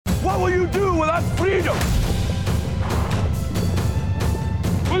will you do without freedom?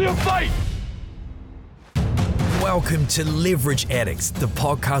 Will you fight? Welcome to Leverage Addicts, the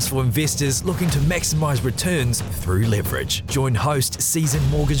podcast for investors looking to maximize returns through leverage. Join host, seasoned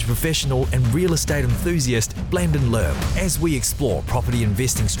mortgage professional and real estate enthusiast Blandon Lerm as we explore property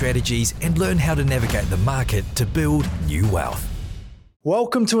investing strategies and learn how to navigate the market to build new wealth.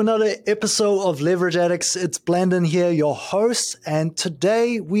 Welcome to another episode of Leverage Addicts. It's Blandon here, your host, and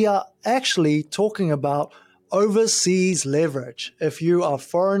today we are actually talking about overseas leverage. If you are a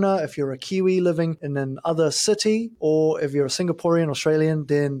foreigner, if you're a Kiwi living in another city, or if you're a Singaporean, Australian,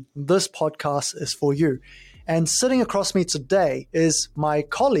 then this podcast is for you. And sitting across me today is my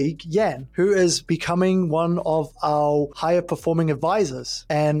colleague, Jan, who is becoming one of our higher performing advisors.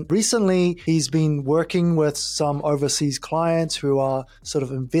 And recently, he's been working with some overseas clients who are sort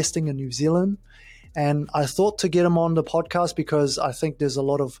of investing in New Zealand. And I thought to get him on the podcast because I think there's a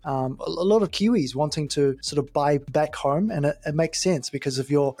lot of Kiwis wanting to sort of buy back home, and it makes sense because if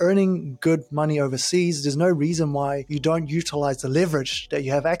you're earning good money overseas, there's no reason why you don't utilize the leverage that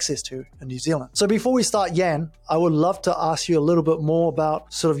you have access to in New Zealand. So before we start, Jan, I would love to ask you a little bit more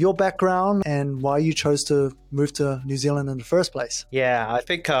about sort of your background and why you chose to move to New Zealand in the first place. Yeah, I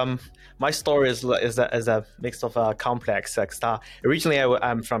think my story is a mix of complex. Originally,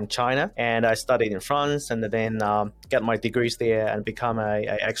 I'm from China, and I studied in France, and then get my degrees there and become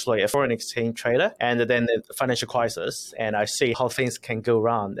actually a foreign exchange trader. And then the financial crisis, and I see how things can go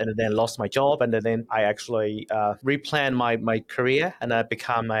wrong, and then lost my job, and then I actually replanned my career, and I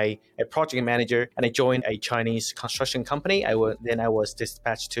become a project manager, and I joined a Chinese construction company. I was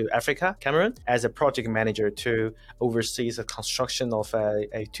dispatched to Africa, Cameroon, as a project manager to oversee the construction of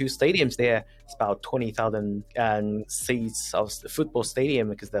two stadiums there. It's about 20,000 seats of the football stadium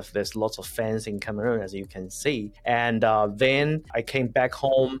because there's lots of fans in Cameroon, as you can see. And then I came back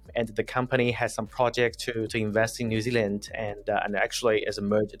home, and the company had some project to invest in New Zealand, and actually it was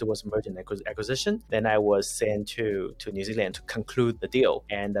a merger and acquisition. Then I was sent to New Zealand to conclude the deal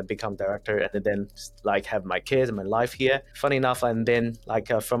and become director, and then have my kids and my life here. Funny enough, and then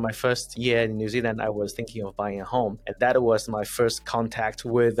from my first year in New Zealand, I was thinking of buying a home, and that was my first contact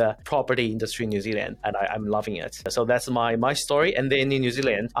with the property industry in New Zealand, and I'm loving it. So that's my story. And then in New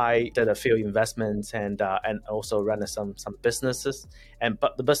Zealand, I did a few investments and also ran some businesses.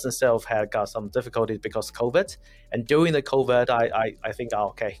 But the business itself had got some difficulties because of COVID. And during the COVID, I think,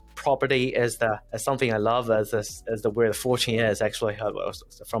 property is something I love as where the fortune is actually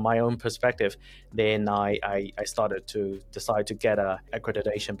from my own perspective. Then I started to decide to get a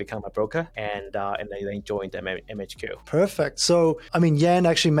accreditation, become a broker, and then joined MHQ. Perfect. So, Jan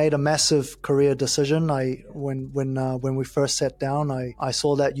actually made a massive career decision. When we first sat down, I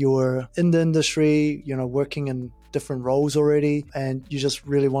saw that you were in the industry, working in different roles already, and you just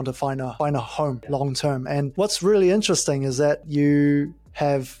really want to find a home long term. And what's really interesting is that you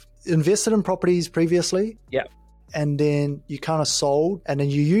have invested in properties previously. Yeah. And then you kind of sold, and then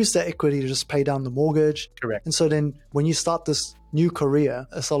you use that equity to just pay down the mortgage. Correct. And so then when you start this new career,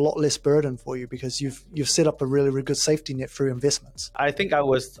 it's a lot less burden for you because you've set up a really, really good safety net through investments. I think I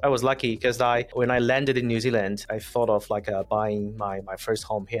was lucky because when I landed in New Zealand, I thought of buying my first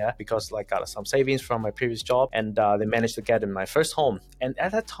home here because I got some savings from my previous job, and they managed to get in my first home. And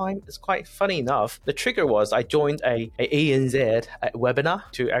at that time, it's quite funny enough. The trigger was I joined a ANZ webinar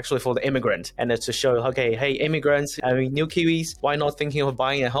for the immigrant, and it's to show, hey, immigrants, new Kiwis, why not thinking of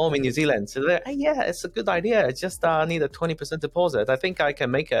buying a home in New Zealand? So they're, yeah, it's a good idea. I just need a 20% deposit. I think I can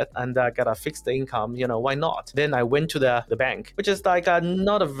make it, and I got a fixed income. Why not? Then I went to the bank, which is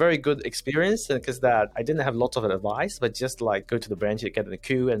not a very good experience because I didn't have lots of advice, but just go to the branch, get in the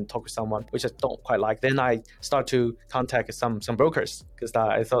queue, and talk to someone, which I don't quite like. Then I start to contact some brokers because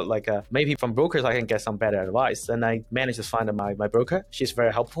I thought maybe from brokers I can get some better advice. And I managed to find my broker. She's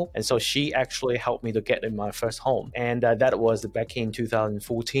very helpful, and so she actually helped me to get in my first home, and that was back in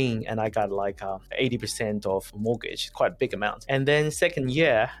 2014, and I got 80% of mortgage, quite a big amount. And then second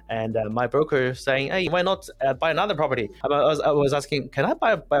year, and my broker saying, hey, why not buy another property? I was asking, can I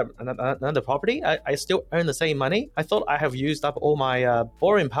buy another property? I still earn the same money. I thought I have used up all my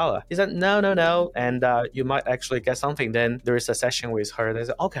borrowing power. He said, no. And you might actually get something. Then there is a session with her. They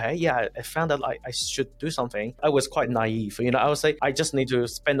said, okay, yeah, I found that I should do something. I was quite naive. I would say, I just need to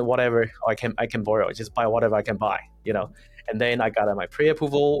spend whatever I can borrow, just buy whatever I can buy, And then I got my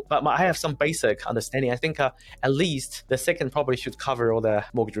pre-approval, but I have some basic understanding. I think at least the second property should cover all the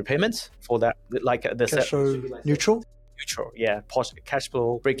mortgage repayments for that, the cash flow neutral. Yeah, cash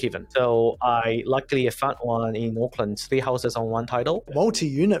flow break even. So I luckily found one in Auckland, 3 houses on one title.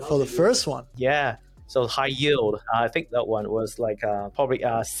 Multi-unit for the first one. Yeah. So high yield, I think that one was like probably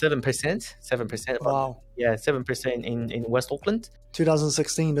 7%, 7%. Wow. Yeah, 7% in West Auckland.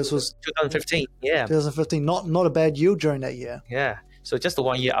 2016, this was 2015. Yeah. 2015. Not a bad yield during that year. Yeah. So just the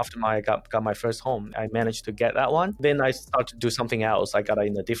 1 year after I got my first home, I managed to get that one. Then I started to do something else. I got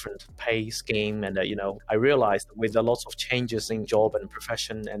in a different pay scheme, and I realized with a lots of changes in job and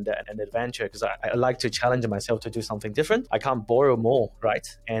profession and adventure, because I like to challenge myself to do something different. I can't borrow more, right?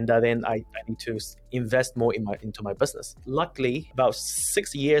 And then I need to invest more into my business. Luckily, about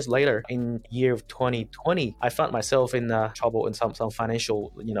 6 years later, in year of 2020, I found myself in trouble and some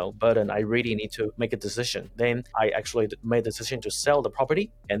financial burden. I really need to make a decision. Then I actually made the decision to sell the property,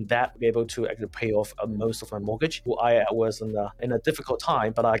 and that be able to actually pay off most of my mortgage. Well, I was in a difficult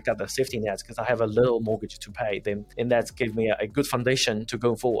time, but I got the safety net because I have a little mortgage to pay. Then, and that gave me a good foundation to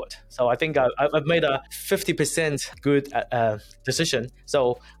go forward. So I think I've made a 50% good decision.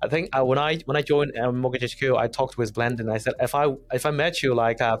 So I think when I joined Mortgage HQ, I talked with Blandon. I said, if I met you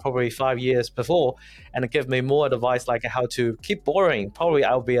like probably 5 years before, and give me more advice like how to keep borrowing, probably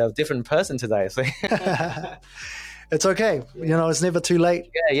I'll be a different person today. So. It's okay. It's never too late.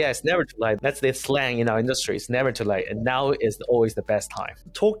 Yeah, it's never too late. That's the slang in our industry. It's never too late. And now is always the best time.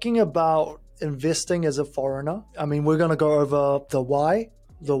 Talking about investing as a foreigner, I mean, we're going to go over the why,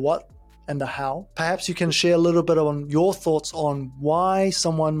 the what, and the how. Perhaps you can share a little bit on your thoughts on why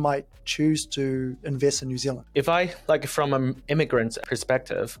someone might choose to invest in New Zealand. If I from an immigrant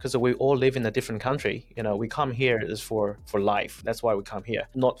perspective, because we all live in a different country, we come here is for life. That's why we come here,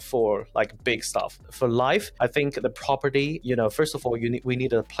 not for like big stuff. For life, I think the property, first of all, we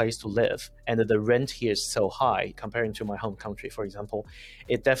need a place to live, and the rent here is so high comparing to my home country, for example.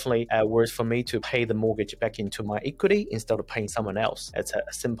 It definitely works for me to pay the mortgage back into my equity instead of paying someone else. It's a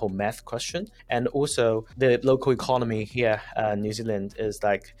simple math question. And also the local economy here, New Zealand, is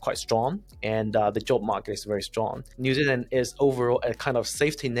like quite strong, and the job market is very strong. New Zealand is overall a kind of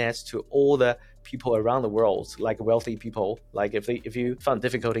safety net to all the people around the world, like wealthy people. Like if you find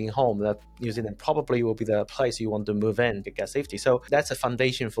difficulty in home, that New Zealand probably will be the place you want to move in to get safety. So that's a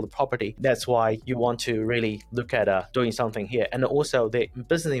foundation for the property. That's why you want to really look at doing something here. And also the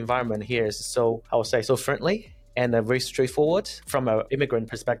business environment here is so friendly and very straightforward from an immigrant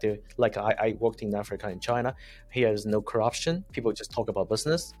perspective. Like I worked in Africa and China. Here is no corruption. People just talk about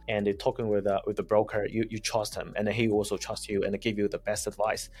business, and they're talking with the broker. You trust him, and he also trusts you and give you the best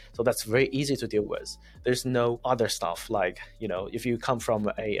advice. So that's very easy to deal with. There's no other stuff like if you come from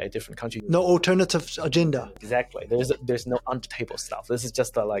a different country. No alternative agenda. Exactly. There's no under table stuff. This is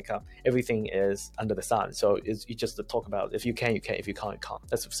just everything is under the sun. So you just talk about if you can, you can. If you can't, you can't.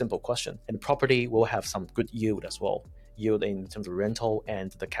 That's a simple question. And property will have some good yield as well. Yield in terms of rental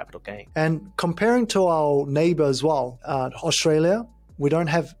and the capital gain. And comparing to our neighbor as well, Australia, we don't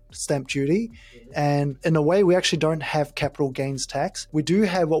have stamp duty, and in a way we actually don't have capital gains tax. We do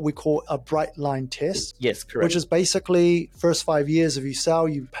have what we call a bright line test. Yes, correct. Which is basically first 5 years, if you sell,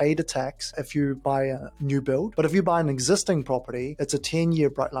 you pay the tax if you buy a new build. But if you buy an existing property, it's a 10-year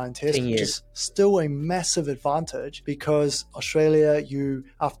bright line test, 10 years. Which is still a massive advantage, because Australia,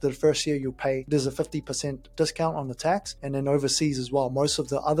 after the first year, you'll pay, there's a 50% discount on the tax, and then overseas as well, most of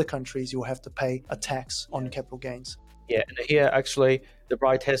the other countries, you'll have to pay a tax on capital gains. Yeah, and here actually the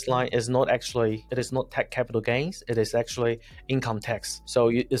bright test line is not capital gains. It is actually income tax. So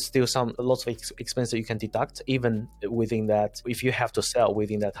it's still lots of expenses you can deduct even within that, if you have to sell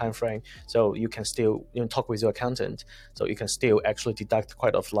within that time frame. So you can still talk with your accountant. So you can still actually deduct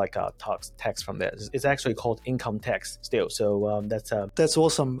quite of like a tax from there. It's actually called income tax still. So that's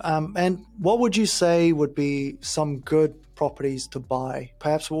awesome. And what would you say would be some good properties to buy?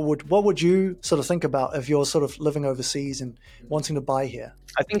 Perhaps what would you sort of think about if you're sort of living overseas and wanting to buy here?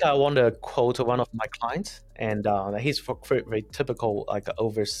 I think I want to quote one of my clients, and he's very, very typical like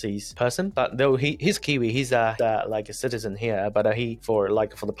overseas person. But though he's Kiwi, he's like a citizen here. But he for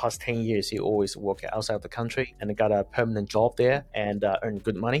the past 10 years, he always worked outside of the country and got a permanent job there and earned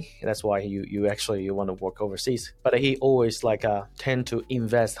good money. That's why you want to work overseas. But he always tend to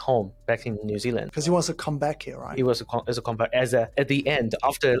invest home back in New Zealand because he wants to come back here, right? He was at the end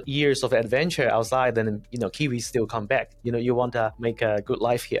after years of adventure outside, then Kiwis still come back. You want to make a good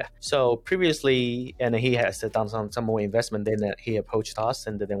life here. So previously, and he has done some more investment. Then he approached us,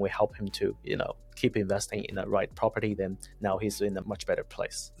 and then we help him to keep investing in the right property. Then now he's in a much better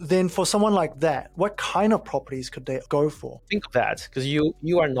place. Then for someone like that, what kind of properties could they go for? Think of that, because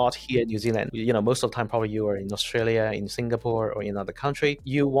you are not here in New Zealand. Most of the time probably you are in Australia, in Singapore, or in another country.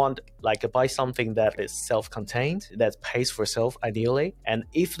 You want buy something that is self-contained, that pays for itself ideally, and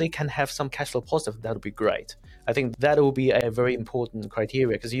if they can have some cash flow positive, that would be great. I think that will be a very important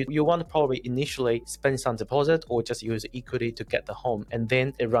criteria, because you want to probably initially spend some deposit or just use equity to get the home, and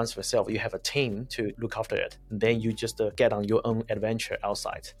then it runs for itself. You have a team to look after it, and then you just get on your own adventure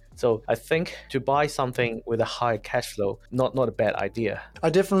outside. So I think to buy something with a high cash flow, not a bad idea. I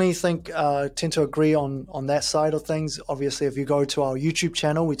definitely tend to agree on that side of things. Obviously, if you go to our YouTube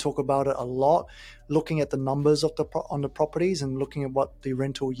channel, we talk about it a lot, looking at the numbers of on the properties and looking at what the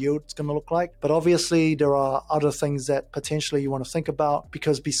rental yield is going to look like. But obviously, there are other things that potentially you want to think about,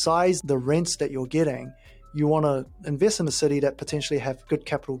 because besides the rents that you're getting, you want to invest in a city that potentially have good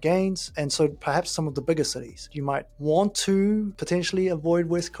capital gains. And so perhaps some of the bigger cities, you might want to potentially avoid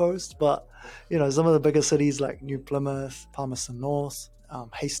West Coast, but some of the bigger cities like New Plymouth, Palmerston North,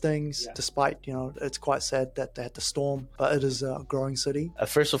 Hastings, despite, it's quite sad that they had the storm, but it is a growing city.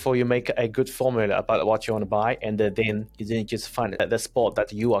 First of all, you make a good formula about what you want to buy, and then you just find the spot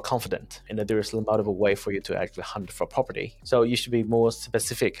that you are confident, and there is multiple way for you to actually hunt for property. So you should be more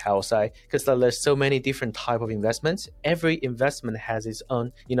specific, I would say, because there's so many different type of investments. Every investment has its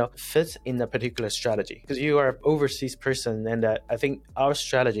own, fits in a particular strategy. Because you are an overseas person, and I think our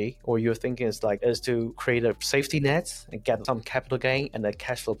strategy, or your thinking is to create a safety net and get some capital gain and a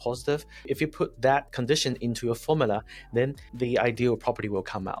cash flow positive. If you put that condition into your formula, then the ideal property will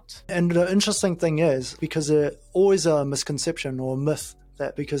come out. And the interesting thing is, because there's always a misconception or a myth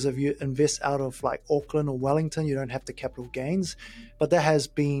that because if you invest out of like Auckland or Wellington, you don't have the capital gains. But that has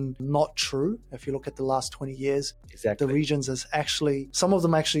been not true. If you look at the last 20 years, exactly. The regions is actually, some of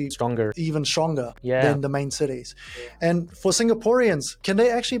them actually stronger, even stronger than the main cities. Yeah. And for Singaporeans, can they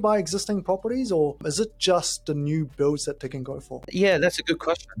actually buy existing properties, or is it just the new builds that they can go for? Yeah, that's a good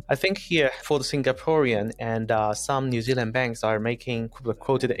question. I think here for the Singaporean and some New Zealand banks are making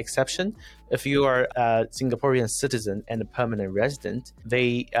quoted exception. If you are a Singaporean citizen and a permanent resident,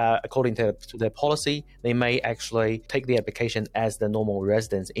 they, according to their policy, they may actually take the application as the normal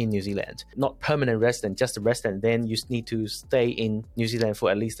residents in New Zealand. Not permanent resident, just a resident. Then you need to stay in New Zealand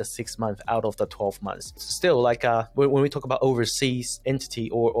for at least 6 months out of the 12 months. Still, when we talk about overseas entity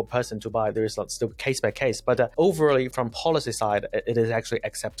or person to buy, there is still case by case. But overall, from policy side, it is actually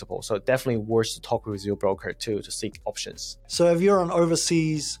acceptable. So definitely worth to talk with your broker to seek options. So if you're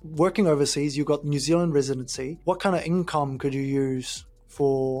working overseas, you've got New Zealand residency, what kind of income could you use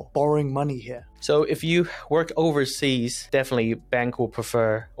for borrowing money here? So if you work overseas, definitely bank will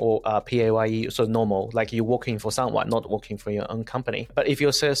prefer or PAYE, so normal, like you're working for someone, not working for your own company. But if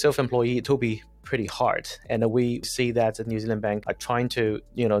you're self-employed, it will be pretty hard. And we see that the New Zealand bank are trying to,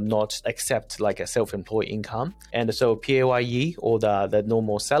 not accept like a self-employed income. And so PAYE or the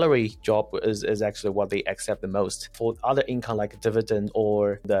normal salary job is actually what they accept the most. For other income like dividend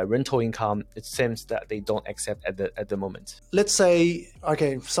or the rental income, it seems that they don't accept at the moment. Let's say,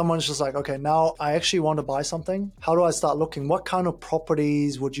 okay, someone's just like, okay, now I actually want to buy something. How do I start looking? What kind of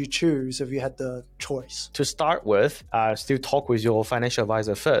properties would you choose if you had the choice? To start with, still talk with your financial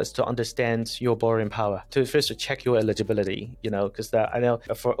advisor first to understand your borrowing power. To check your eligibility, because I know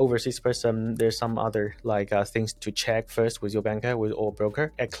for overseas person, there's some other things to check first with your banker or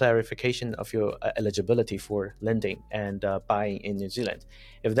broker. A clarification of your eligibility for lending and buying in New Zealand.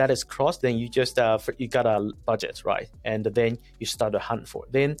 If that is crossed, then you just you got a budget, right? And then you start to hunt for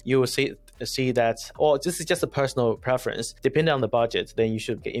it. Then you will see that, this is just a personal preference. Depending on the budget, then you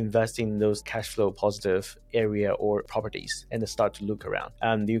should invest in those cash flow positive area or properties and start to look around.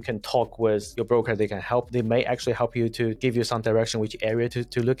 And you can talk with your broker. They can help. They may actually help you to give you some direction which area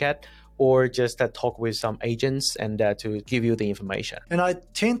to look at, or just talk with some agents and to give you the information. And I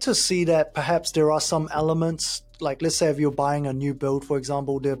tend to see that perhaps there are some elements, like let's say if you're buying a new build, for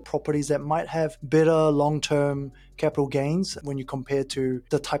example, there are properties that might have better long-term capital gains when you compare to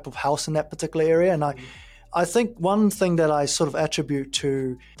the type of house in that particular area. And I think one thing that I sort of attribute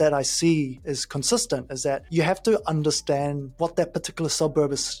to that I see is consistent is that you have to understand what that particular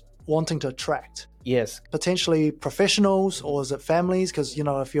suburb is wanting to attract. Yes. Potentially professionals, or is it families? Because,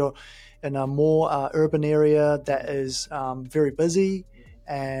 if you're in a more urban area that is very busy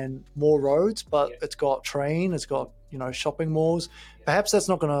and more roads, but it's got train, it's got, shopping malls, perhaps that's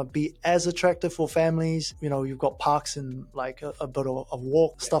not going to be as attractive for families. You've got parks and like a bit of a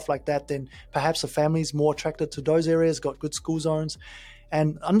walk, stuff like that. Then perhaps a family's more attracted to those areas, got good school zones.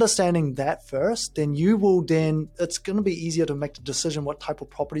 And understanding that first, then it's going to be easier to make the decision what type of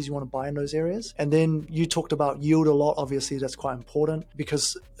properties you want to buy in those areas. And then you talked about yield a lot. Obviously, that's quite important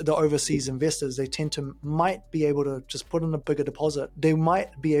because the overseas investors, they might be able to just put in a bigger deposit. They might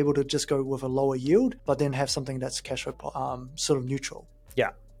be able to just go with a lower yield, but then have something that's cash flow sort of neutral.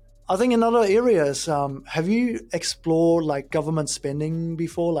 Yeah. I think in other areas, have you explored like government spending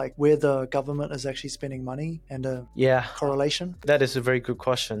before, like where the government is actually spending money and the correlation? That is a very good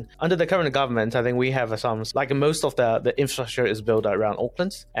question. Under the current government, I think we have some, like most of the infrastructure is built around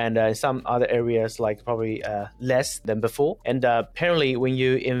Auckland, and some other areas like probably less than before. And apparently when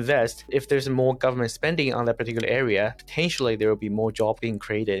you invest, if there's more government spending on that particular area, potentially there will be more jobs being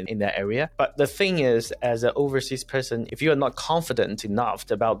created in that area. But the thing is, as an overseas person, if you are not confident enough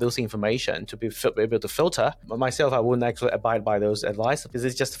about those information to be able to filter, myself, I wouldn't actually abide by those advice because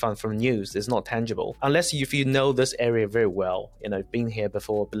it's just from news. It's not tangible. Unless if you know this area very well, been here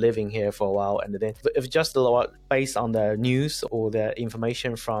before, living here for a while, and then if just a lot based on the news or the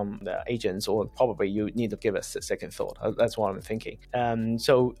information from the agents, or probably you need to give us a second thought. That's what I'm thinking.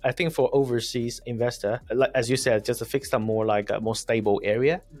 So I think for overseas investor, as you said, just to fix them more like a more stable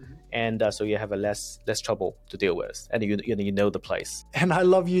area. Mm-hmm. And so you have a less trouble to deal with, and you know the place. And I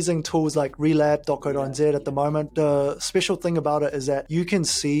love using tools like relab.co.nz at the moment. The special thing about it is that you can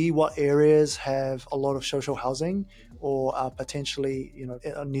see what areas have a lot of social housing or potentially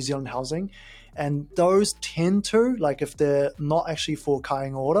New Zealand housing. And those tend to, like if they're not actually for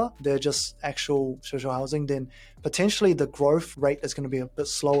kainga ora, they're just actual social housing, then potentially the growth rate is going to be a bit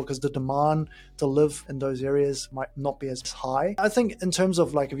slower because the demand to live in those areas might not be as high. I think in terms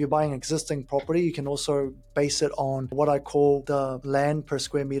of like if you're buying existing property, you can also base it on what I call the land per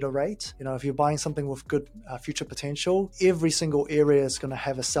square meter rate. If you're buying something with good future potential, every single area is going to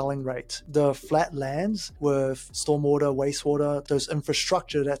have a selling rate. The flat lands with stormwater, wastewater, those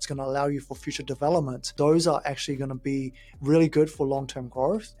infrastructure that's going to allow you for future development, those are actually going to be really good for long-term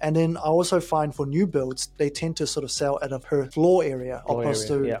growth. And then I also find for new builds, they tend to sort of sell at a per floor area opposed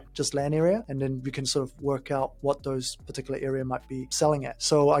to just land area. And then you can sort of work out what those particular area might be selling at.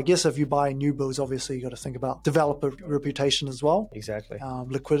 So I guess if you buy new builds, obviously you got to think about developer reputation as well. Exactly.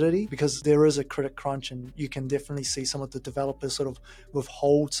 Liquidity, because there is a credit crunch, and you can definitely see some of the developers sort of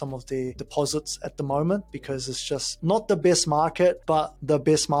withhold some of their deposits at the moment because it's just not the best market, but the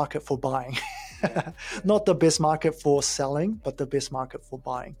best market for buying. Not the best market for selling, but the best market for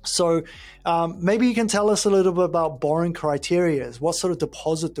buying. So maybe you can tell us a little bit about borrowing criteria. What sort of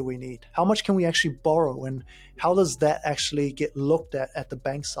deposit do we need? How much can we actually borrow? And how does that actually get looked at the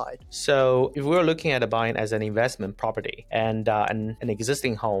bank side? So if we're looking at buying as an investment property and an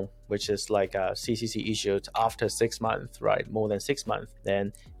existing home, which is like a CCC issued after 6 months, right? More than 6 months,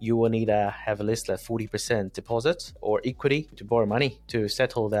 then you will need to have at least a 40% deposit or equity to borrow money to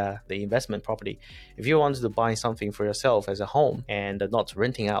settle the investment property. If you want to buy something for yourself as a home and not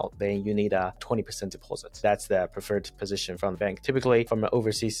renting out, then you need a 20% deposit. That's the preferred position from the bank. Typically, from an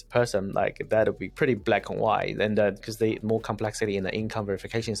overseas person, like that would be pretty black and white, and because they more complexity in the income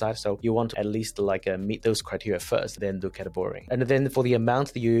verification side. So you want to at least meet those criteria first, then look at borrowing. And then for the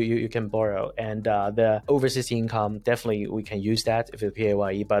amount that you can borrow and the overseas income, definitely we can use that if it's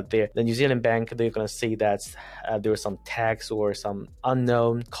PAYE. But the New Zealand bank, they're going to see that there was some tax or some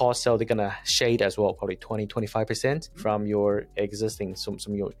unknown cost, so they're going to shade as well, probably 20-25% from your existing, some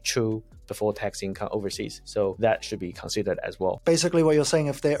your true before tax income overseas. So that should be considered as well. Basically what you're saying,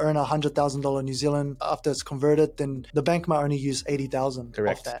 if they earn $100,000 New Zealand after it's converted, then the bank might only use 80,000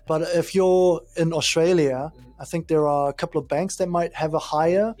 of that. But if you're in Australia, I think there are a couple of banks that might have a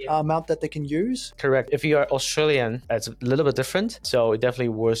higher amount that they can use. Correct. If you are Australian, it's a little bit different. So it definitely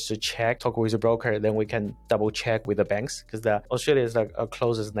worth to check, talk with a broker, then we can double check with the banks, because Australia is like our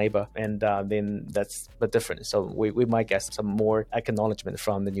closest neighbor, and then that's a bit different. So we might get some more acknowledgement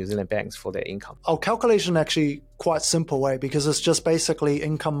from the New Zealand banks for their income. Our calculation actually quite simple way, because it's just basically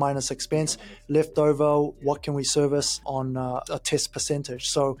income minus expense, left over, what can we service on a test percentage.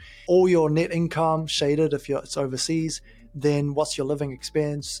 So all your net income shaded if it's overseas, then what's your living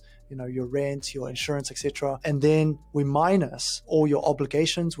expense, your rent, your insurance, etc. And then we minus all your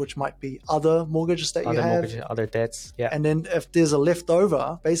obligations, which might be other mortgages that you have. Other debts, yeah. And then if there's a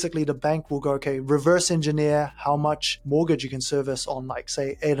leftover, basically the bank will go, okay, reverse engineer how much mortgage you can service on, like,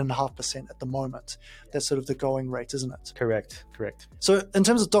 say, 8.5% at the moment. That's sort of the going rate, isn't it? Correct. So in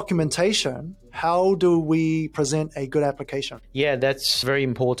terms of documentation, how do we present a good application? Yeah, that's very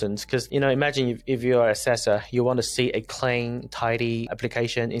important, because, imagine if you're an assessor, you want to see a clean, tidy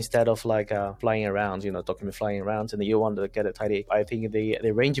application instead of flying around, document flying around, and you want to get it tidy. I think the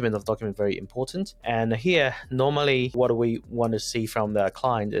arrangement of document very important. And here, normally what we want to see from the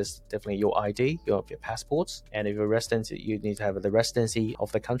client is definitely your ID, your passports. And if you're a resident, you need to have the residency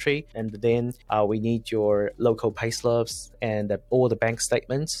of the country. And then we need your local payslips and all the bank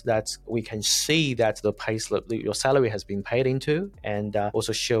statements that we can see that the payslip, your salary has been paid into, and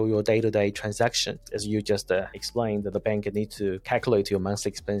also show your day-to-day transaction. As you just explained, that the bank need to calculate your monthly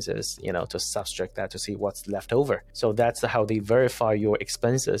expenses expenses, to subtract that to see what's left over. So that's how they verify your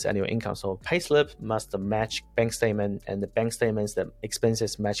expenses and your income. So payslip must match bank statement, and the bank statements, the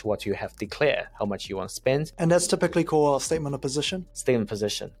expenses match what you have declared, how much you want to spend. And that's typically called a statement of position? Statement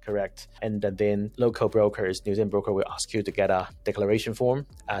position, correct. And then local brokers, New Zealand broker will ask you to get a declaration form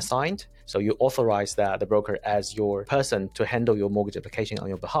signed. So you authorize the broker as your person to handle your mortgage application on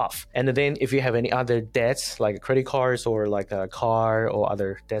your behalf. And then if you have any other debts like credit cards or like a car or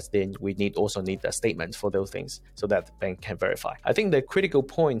other debts, then we also need a statement for those things so that the bank can verify. I think the critical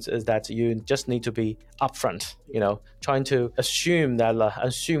point is that you just need to be upfront, trying to assume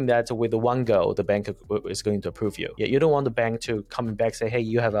that with the one go, the bank is going to approve you. You don't want the bank to come back and say, hey,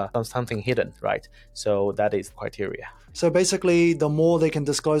 you have something hidden, right? So that is the criteria. So basically, the more they can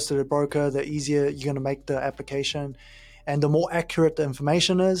disclose to the broker, the easier you're going to make the application. And the more accurate the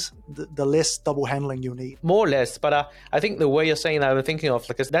information is, the less double handling you need. More or less, but I think the way you're saying that, I'm thinking of,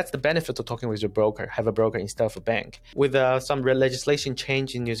 because that's the benefit of talking with your broker, have a broker instead of a bank. With some legislation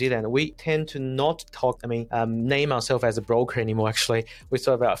change in New Zealand, we tend to not name ourselves as a broker anymore, actually. We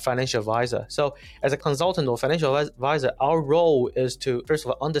talk about financial advisor. So as a consultant or financial advisor, our role is to, first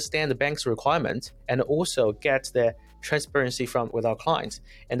of all, understand the bank's requirements and also get the transparency with our clients,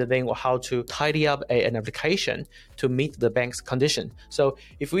 and then how to tidy up an application to meet the bank's condition. So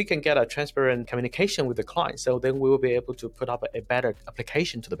if we can get a transparent communication with the client, so then we will be able to put up a better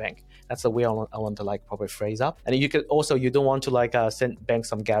application to the bank. That's the way I want to probably phrase up. And you don't want to send bank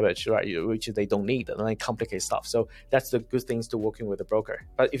some garbage, right? Which they don't need, and complicate stuff. So that's the good things to working with a broker.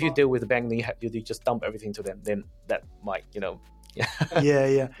 But if you deal with the bank, then you just dump everything to them, then that might,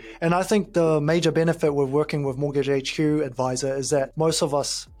 Yeah. And I think the major benefit with working with Mortgage HQ Advisor is that most of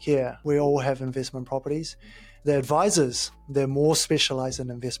us here, we all have investment properties. The advisors, they're more specialized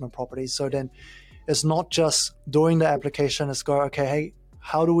in investment properties. So then it's not just doing the application, it's go, okay, hey,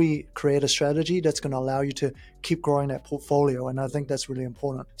 how do we create a strategy that's going to allow you to keep growing that portfolio? And I think that's really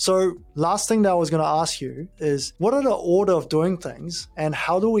important. So last thing that I was going to ask you is, what are the order of doing things and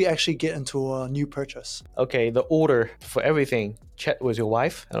how do we actually get into a new purchase? Okay, the order for everything. Chat with your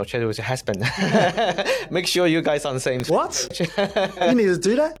wife or chat with your husband. Make sure you guys are on the same. What? You need to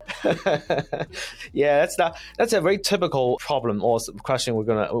do that? Yeah, that's a very typical problem or question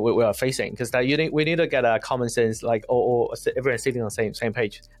we are facing, because we need to get a common sense, or everyone sitting on the same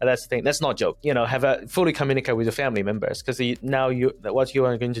page. And that's the thing. That's not a joke. Have a fully communicate with your family members, because what you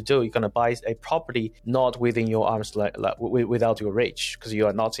are going to do, you're going to buy a property not within your arms, without your reach, because you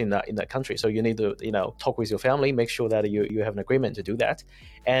are not in that country. So you need to talk with your family, make sure that you have an agreement to do that.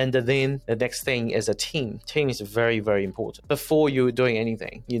 And then the next thing is a team. Team is very, very important. Before you're doing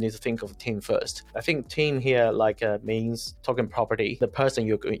anything, you need to think of a team first. I think team here means talking property. The person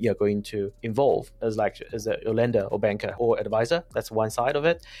you're going to involve is a lender or banker or advisor. That's one side of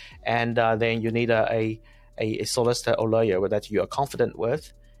it. And then you need a solicitor or lawyer that you are confident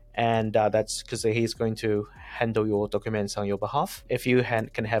with. And that's because he's going to handle your documents on your behalf. If you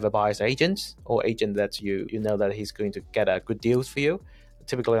can have a buyer's agent or agent that you know that he's going to get a good deal for you.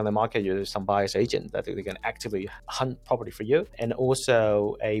 Typically on the market, there's some buyer's agent that they can actively hunt property for you, and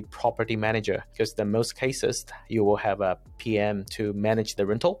also a property manager, because in most cases you will have a PM to manage the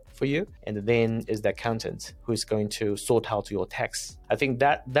rental for you, and then is the accountant who is going to sort out your tax. I think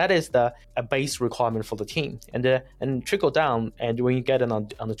that is a base requirement for the team, and trickle down. And when you get on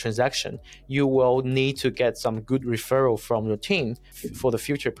the transaction, you will need to get some good referral from your team for the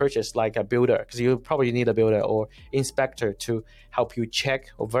future purchase, like a builder, because you probably need a builder or inspector to help you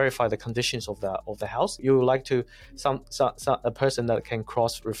check or verify the conditions of the house. You would like to a person that can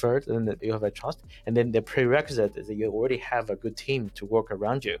cross refer, and that you have a trust, and then the prerequisite is that you already have a good team to work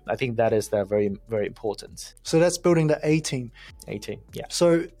around you. I think that is very, very important. So that's building the A team. A team, yeah.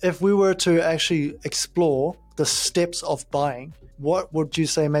 So if we were to actually explore the steps of buying, what would you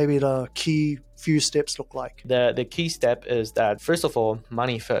say maybe the key few steps look like? The key step is that, first of all,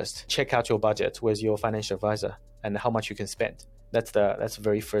 money first. Check out your budget with your financial advisor and how much you can spend. That's the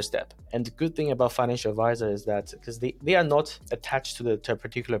very first step. And the good thing about financial advisor is that because they are not attached to a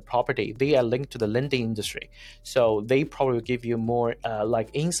particular property, they are linked to the lending industry. So they probably give you more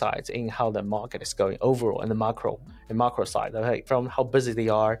insights in how the market is going overall and the macro side, okay? From how busy they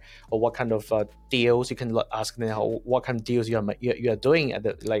are, or what kind of deals you can ask them, what kind of deals you are doing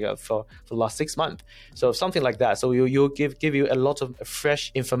at for the last 6 months. So something like that. So you give you a lot of fresh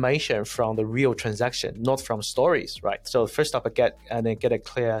information from the real transaction, not from stories, right? So first up, get a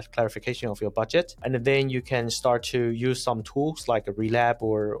clarification of your budget, and then you can start to use some tools like a Relab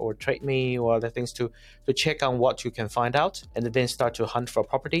or TradeMe or other things to check on what you can find out, and then start to hunt for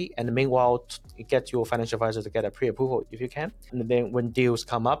property. And meanwhile, get your financial advisor to get a pre-approval if you can. And then when deals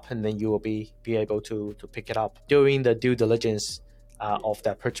come up, and then you will be able to pick it up during the due diligence of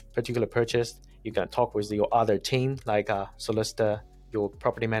that particular purchase. You can talk with your other team, like a solicitor, your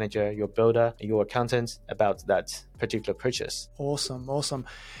property manager, your builder, your accountant about that particular purchase. Awesome.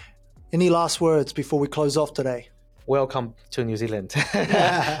 Any last words before we close off today? Welcome to New Zealand.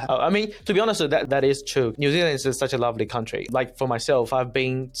 I mean, to be honest, that is true. New Zealand is such a lovely country. Like for myself, I've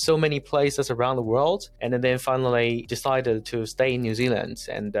been so many places around the world, and then finally decided to stay in New Zealand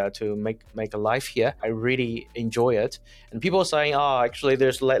and to make a life here. I really enjoy it. And people are saying, actually,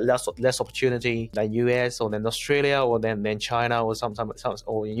 there's less opportunity than US or than Australia or than China or some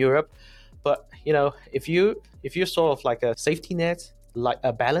or in Europe. But if you're sort of like a safety net, like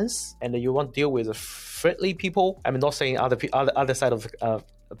a balance, and you want to deal with friendly people. I'm not saying other side of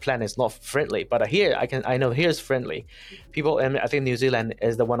the planet is not friendly, but here I know here is friendly people, and I think New Zealand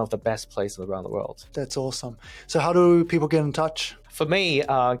is one of the best places around the world. That's awesome. So how do people get in touch? For me,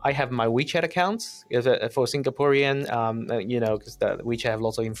 I have my WeChat accounts for Singaporean, because the WeChat have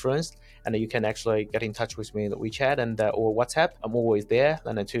lots of influence, and you can actually get in touch with me in the WeChat and or WhatsApp. I'm always there,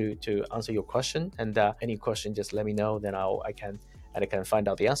 and to answer your question. And any question, just let me know. Then I can find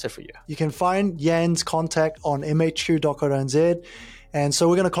out the answer for you. You can find Jan's contact on mhq.co.nz. And so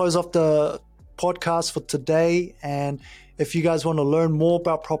we're going to close off the podcast for today. And if you guys want to learn more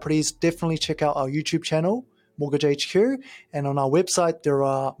about properties, definitely check out our YouTube channel, Mortgage HQ. And on our website, there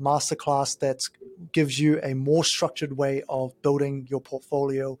are masterclass that gives you a more structured way of building your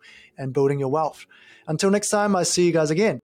portfolio and building your wealth. Until next time, I see you guys again.